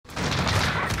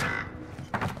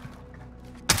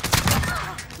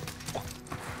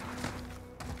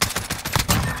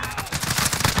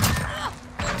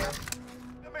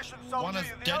One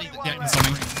is daddy. Yeah, he's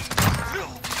coming.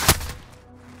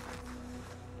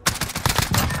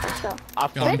 I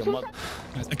fucked him up.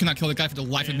 I cannot kill the guy for the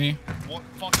life of me. What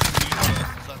fucking universe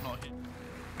is that not hit?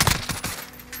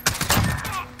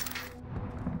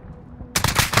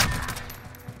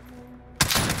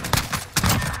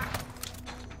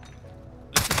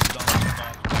 This is done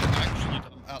actually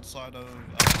done outside of.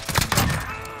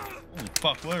 Oh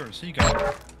fuck, where is he going?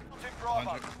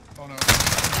 Oh no.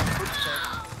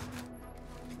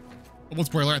 Almost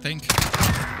spoiler, I think.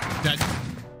 Dead.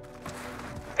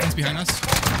 One's behind us.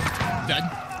 Dead.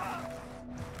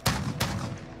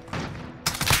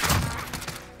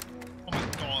 Oh my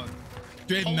god.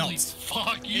 Dude, it Holy melts.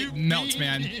 Fuck, you It melts, beat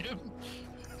man. him.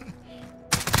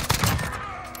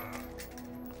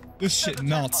 This shit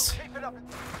melts.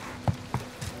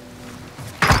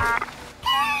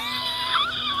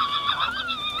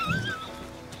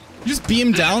 You just beam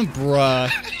him down,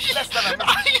 bruh.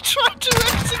 I tried to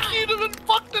execute him and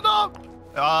fucked it up.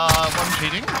 One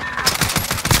cheating.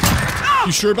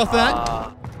 You sure about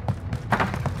that?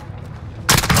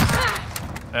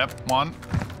 Yep, one.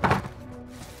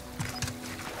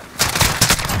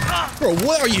 Bro,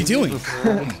 what are you doing?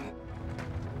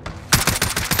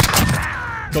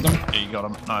 Killed him. Yeah, you got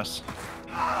him. Nice.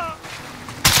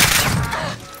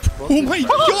 Oh my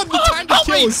god, the time to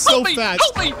kill is so fast.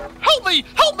 Help me! Help me!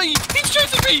 Help me! He's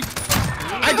chasing me!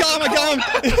 I got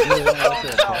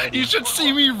him! You should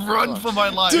see me run for my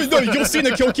life. Dude, no, you'll see in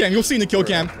the kill cam. You'll see in the kill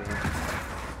cam.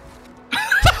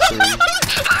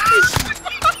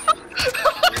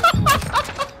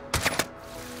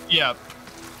 Yeah.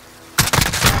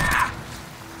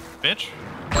 Bitch.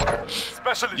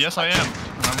 Specialist. Yes, I am. And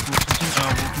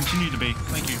I will continue to be.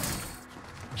 Thank you.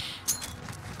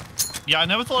 Yeah, I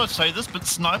never thought I'd say this, but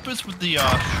snipers with the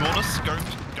shorter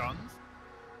scoped guns.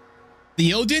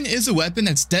 The Oden is a weapon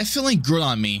that's definitely good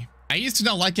on me. I used to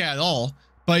not like it at all,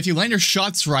 but if you land your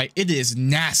shots right, it is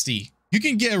nasty. You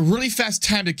can get a really fast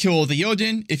time to kill the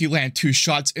Oden if you land 2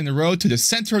 shots in a row to the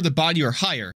center of the body or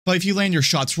higher. But if you land your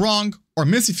shots wrong or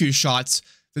miss a few shots,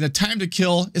 then the time to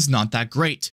kill is not that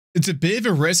great. It's a bit of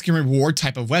a risk and reward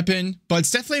type of weapon, but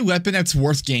it's definitely a weapon that's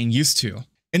worth getting used to.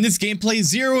 In this gameplay,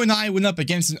 Zero and I went up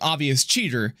against an obvious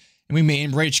cheater, and we made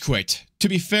him rage quit. To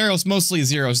be fair, it was mostly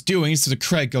Zero's doing, so the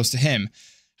credit goes to him.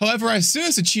 However, as soon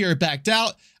as the cheater backed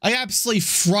out, I absolutely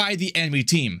fried the enemy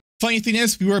team. Funny thing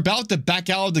is, we were about to back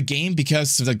out of the game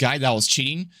because of the guy that was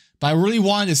cheating, but I really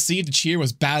wanted to see if the cheater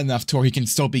was bad enough to where he can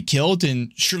still be killed,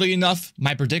 and surely enough,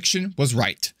 my prediction was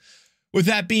right. With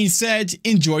that being said,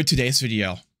 enjoy today's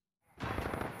video.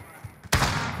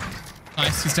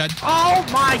 Nice, he's dead. Oh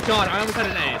my god, I almost had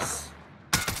an ace.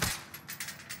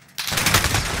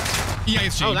 Yeah,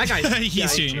 he's cheating. Oh, that guy's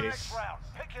he's cheating. Next round.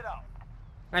 Pick it up.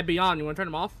 Hey, Beyond, you want to turn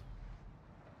him off?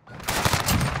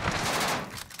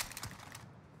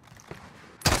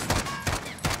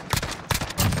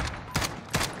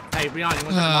 Hey, Beyond, you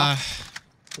want to turn him off?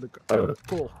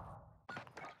 Cool.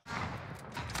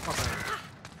 Okay.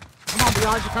 Come on,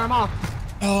 Beyond, you turn him off.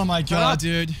 Oh my god,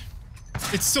 dude.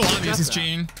 It's so obvious he's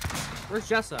cheating. Where's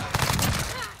Jessa?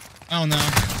 I don't know.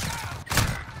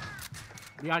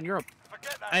 Beyond, you're a...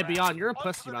 Hey, Beyond, you're a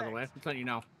pussy, by the way. Just letting you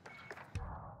know.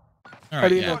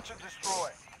 Alright, yeah. Watch and destroy.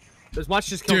 Just watch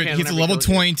this kill Dude, cam he's a whenever level he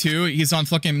goes 22. He's on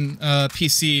fucking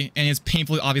PC, and it's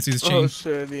painfully obvious he's Oh cheating.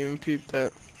 shit, I didn't even peep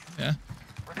that. Yeah.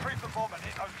 Retrieve the bomb and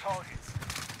hit those targets.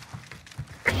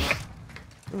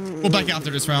 We'll back out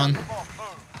there this round. Come on, move.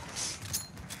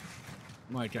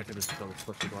 My objective is to kill this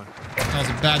pussy boy. That was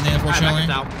a bad name, unfortunately.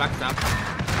 Back us out.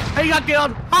 Hey, you got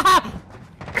killed! Haha!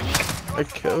 I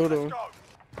killed him. Go.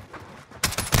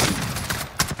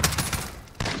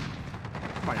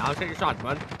 Come on, now, let's take your shot,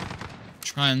 bud.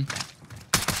 Trying.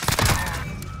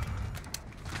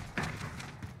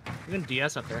 You can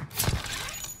DS up there.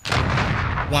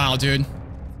 Wow, dude.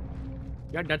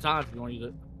 You got dead silence if you want to use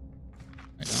it.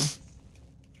 I know.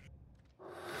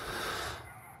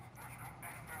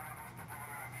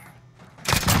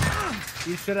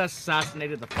 You should have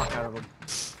assassinated the fuck out of him.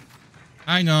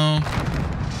 I know.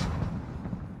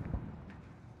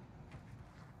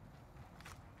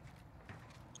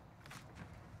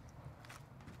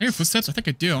 I hear footsteps? I think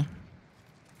I do.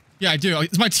 Yeah, I do.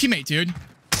 It's my teammate, dude.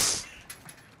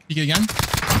 You get again?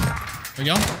 There we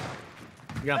go.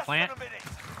 You got a plant?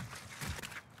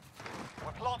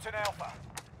 We're planting alpha.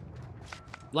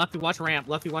 Lefty, watch ramp.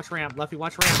 Lefty, watch ramp. Lefty,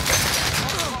 watch ramp.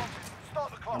 Start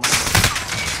the clock.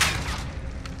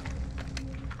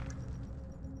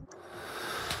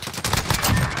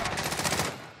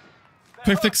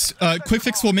 Quick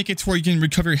fix will make it to where you can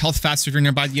recover your health faster if you're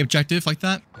nearby the objective, like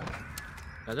that.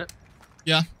 Does it?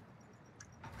 Yeah.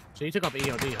 So you took off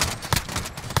EOD, huh?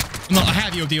 No, I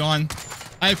have EOD on.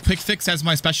 I have Quick Fix as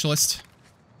my specialist.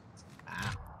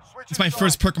 It's my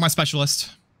first perk of my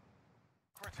specialist.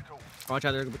 Critical. Watch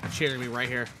out, they're cheering me right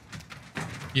here.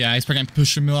 Yeah, he's probably gonna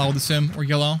push a mill out with the sim or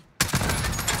yellow.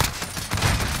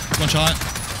 One shot.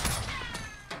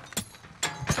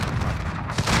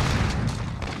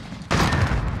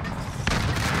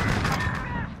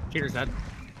 Cheater's dead.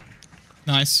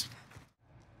 Nice.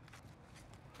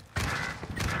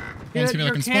 Dude, See if I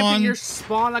you're can camping spawn. your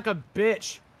spawn like a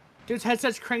bitch. Dude's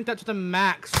headset's cranked up to the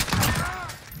max.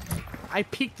 I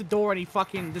peeked the door and he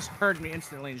fucking just heard me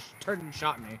instantly and just turned and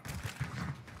shot me.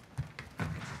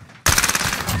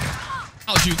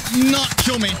 How'd you not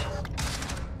kill me?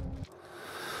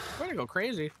 We're gonna go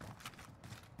crazy.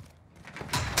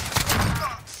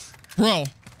 Bro,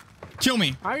 kill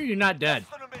me. How are you not dead?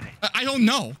 I don't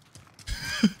know.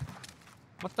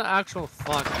 What the actual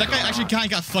fuck? That guy actually kind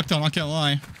of got fucked on, I'm not gonna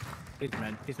lie. He's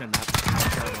been mad.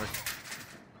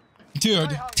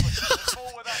 Dude,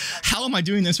 how am I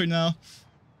doing this right now?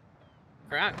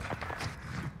 Crack.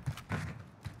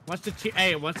 Once the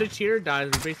cheater dies,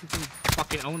 we basically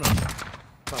fucking own him.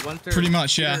 But once they're Pretty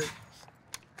much, yeah.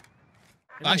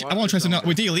 I want to try something out.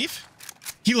 Wait, did he leave?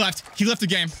 He left. He left the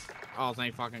game. Oh,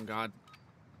 thank fucking God.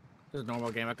 This is a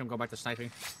normal game. I can go back to sniping.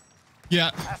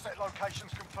 Yeah. Asset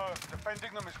locations confirmed.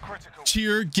 Defending them is critical.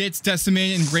 Cheer gets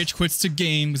decimated and rage quits the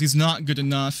game because he's not good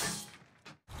enough.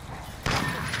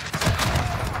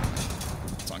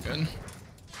 It's not good.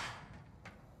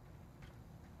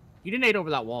 You didn't nade over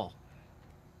that wall.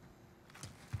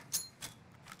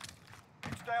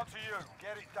 It's down to you.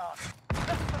 Get it done.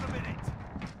 Less than a minute.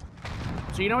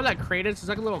 So you know where that crate is? It's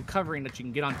like a little covering that you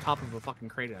can get on top of a fucking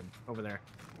crate over there.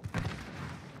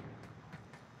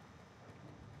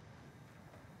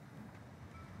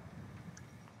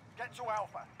 Get to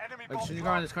Alpha. Enemy Like, bomb so you go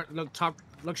on this car,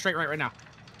 look straight right now.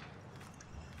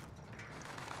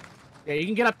 Yeah, you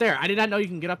can get up there. I did not know you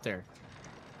can get up there.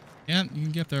 Yeah, you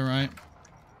can get there, right?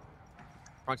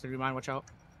 Proximity mine, watch out.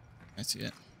 I see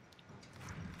it.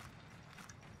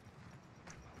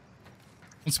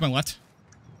 What's to my left?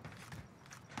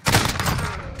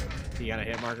 You got a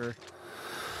hit marker.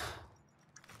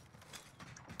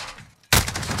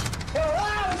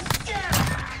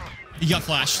 He got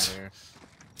flashed.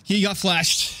 He got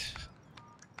flashed.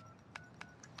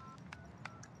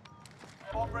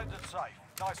 Bomb rendered safe.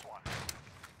 Nice one.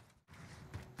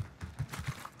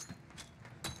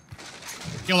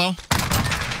 Yellow.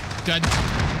 Dead.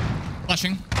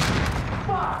 Flashing.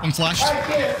 One flashed. I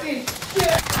can't see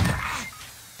shit.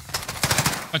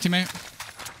 My teammate.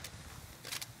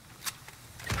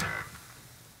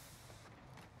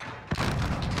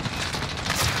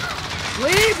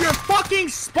 Leave your fucking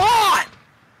spawn!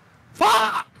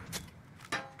 Fuck!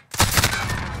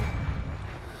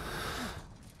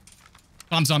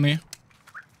 Bomb's on me.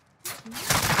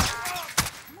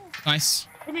 Nice.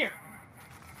 Come here.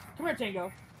 Come here,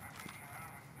 Tango.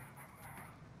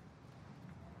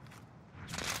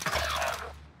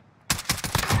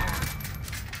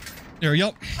 There we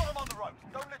go. Got them on the ropes.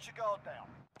 Don't let your guard down.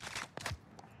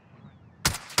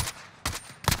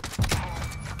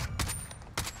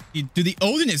 Dude, the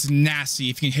Oden is nasty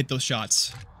if you can hit those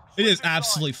shots. It is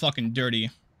absolutely fucking dirty.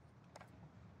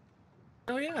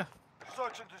 Oh yeah.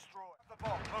 Search and destroy. The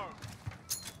bomb. Move.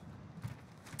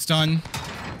 It's done.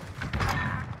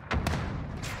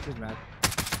 He's mad.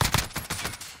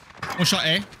 One shot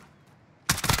A.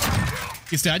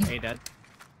 He's dead. Hey, dead.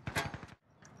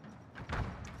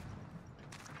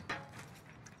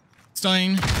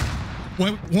 Stunning.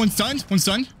 One's stunned. One's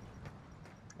stunned.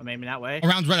 I'm aiming that way.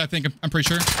 Around red, I think. I'm pretty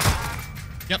sure.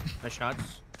 Yep. Nice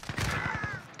shots.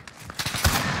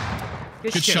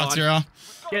 Good shots, Zero.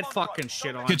 Get fucking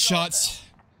shit on. Good shots.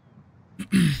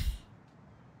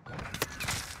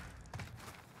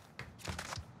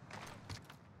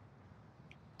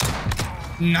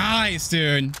 Nice,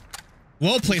 dude.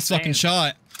 Well placed fucking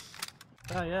shot.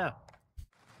 Oh yeah.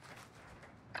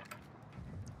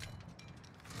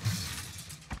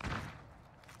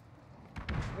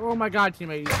 Oh my God,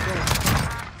 teammate.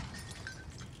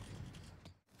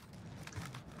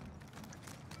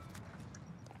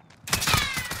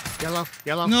 Yellow,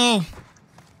 yellow. No.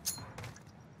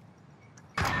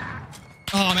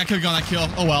 Oh, man, I could have gone that kill.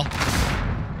 Oh, well.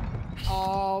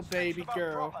 Oh, baby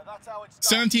girl. That's how it's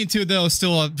done. 17-2, though, is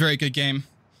still a very good game.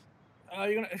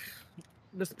 You're gonna...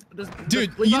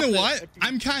 Dude, you know what?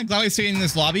 I'm kind of glad we stayed in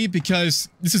this lobby because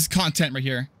this is content right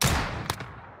here.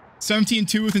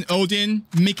 17-2 with an Oden,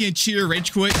 making a cheater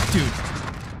rage quit. Dude,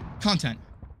 content.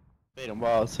 It's been a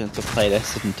while since I played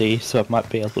S&D, so I might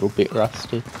be a little bit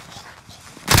rusty.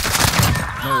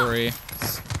 No worry.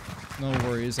 No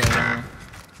worries at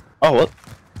all. Oh, what?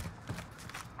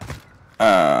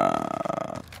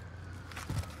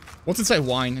 What's inside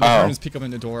wine? And Oh. just pick up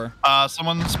in the door.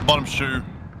 Someone's bottom shoe.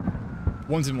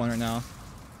 One's in one right now.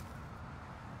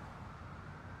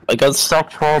 I got stuck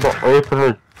trying to open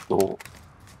the door.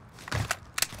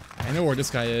 I know where this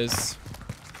guy is.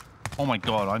 Oh my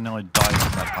god, I nearly died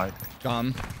from that pipe.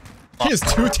 He just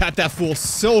two-tapped that fool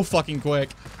so fucking quick.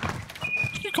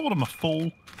 You called him a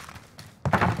fool.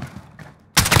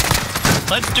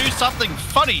 Let's do something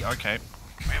funny. Okay.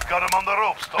 We've got him on the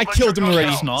ropes. Don't I let killed him your guard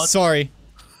already. He's not. Sorry.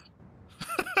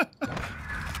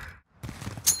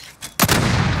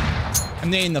 I'm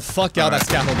nailing the fuck out of that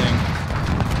scaffolding.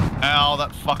 Ow,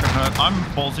 that fucking hurt. I'm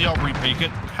ballsy, I'll re-peek it.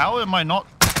 How am I not?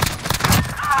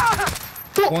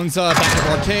 One's back at the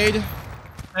arcade.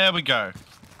 There we go.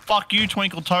 Fuck you,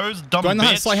 Twinkle Toes, dumb Do I know how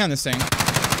to bitch. slide hand this thing?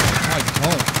 I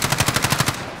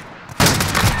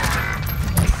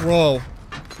don't. Bro.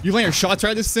 You land your shots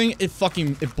right at this thing, it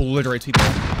fucking obliterates people.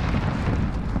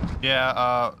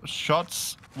 Yeah,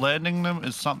 shots, landing them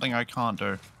is something I can't do.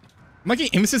 Am I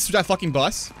getting aim assist to that fucking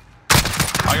bus?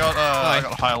 I got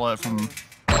highlight from...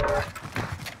 I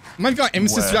might have got aim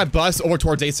assist to Where? that bus over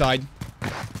towards A side.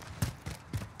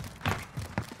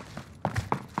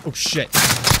 Oh shit.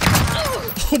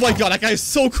 Oh my god, that guy is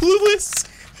so clueless!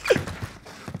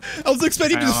 I was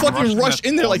expecting him to just Hang on, I'm fucking rush rushing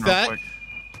in there like spawn real that. quick.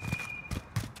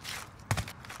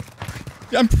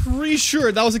 Yeah, I'm pretty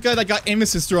sure that was the guy that got aim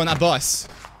assist through on that bus.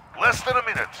 Less than a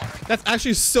minute. That's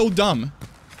actually so dumb.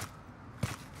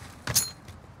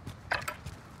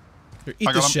 Here, eat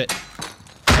I got this him. shit.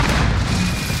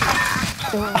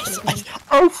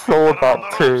 I saw that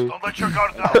Ropes, too. don't let your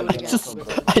guard down.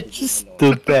 I just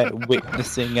stood there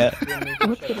witnessing it.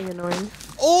 That's getting annoying.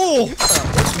 Oh!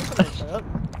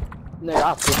 No,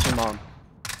 I'll push him on.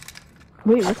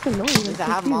 Wait, what's annoying? Does it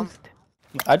have mom?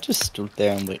 I just stood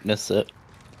there and witnessed it.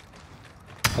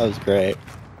 That was great.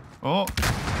 Oh.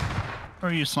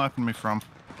 Where are you sniping me from?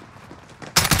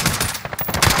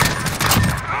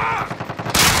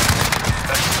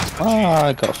 Ah,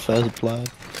 I got first blood.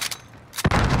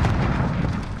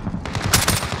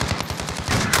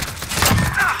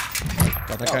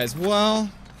 Got that guy as well.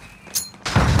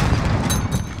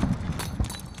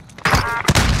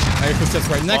 Your footsteps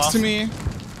right next to me.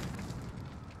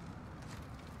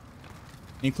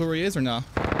 Any clue where he is or no?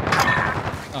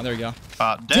 Oh, there you go.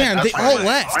 Dead. Damn, they That's all right.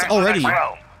 left already.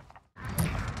 Round.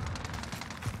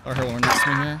 I heard one next to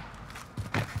me here.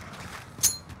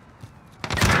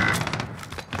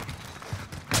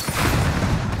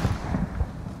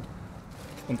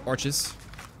 One with arches.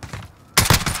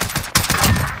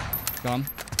 Gone.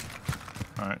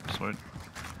 Alright, sweet.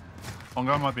 One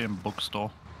guy might be in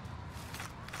bookstore.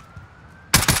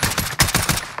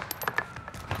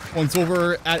 One's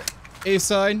over at A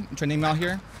side. I'm trying to name him out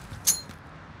here.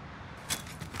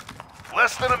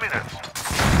 Less than a minute.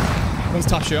 One's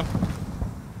top shoe.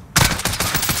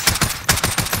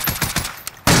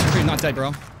 You're not dead,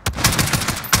 bro.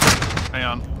 Hang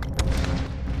on.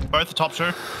 Both the top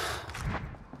shoe.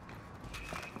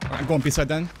 Alright, I'm going B side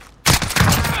then.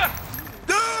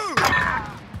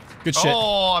 Good shit.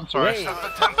 Oh, I'm sorry. Set the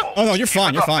tempo. Oh no, you're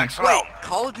fine. You're fine. Next round.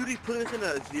 Call of Duty put us in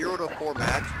a 0-4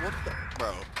 match? What the,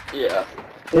 bro? Yeah.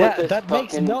 Yeah, that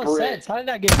makes no sense. How did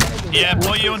I get better? Yeah,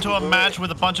 put you into a match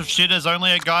with a bunch of shitters,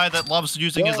 only a guy that loves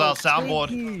using his soundboard.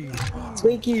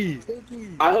 Twinkie.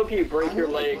 I hope you break your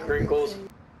leg, Crinkles.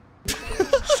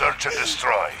 Search and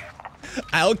destroy.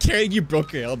 I don't care if you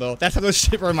broke your elbow. That's how this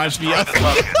shit reminds me Destroy of. the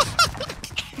target.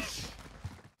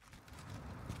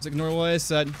 Let's ignore what I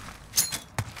said.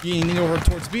 Getting over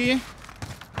towards B.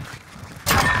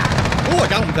 Oh, I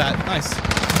got him with that. Nice.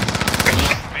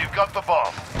 We've got the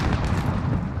bomb.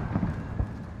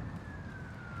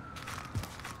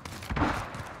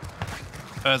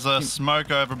 There's a smoke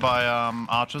over by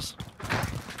archers.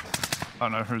 I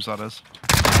don't know whose that is.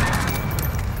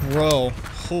 Bro,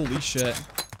 holy shit.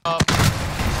 Bomb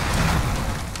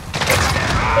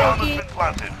has been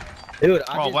planted. Dude,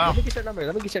 Oh, wow. let me get your number.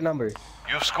 Let me get your number.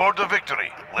 You've scored the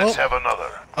victory. Let's Oh. have another.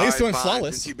 At least doing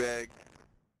flawless. Bag.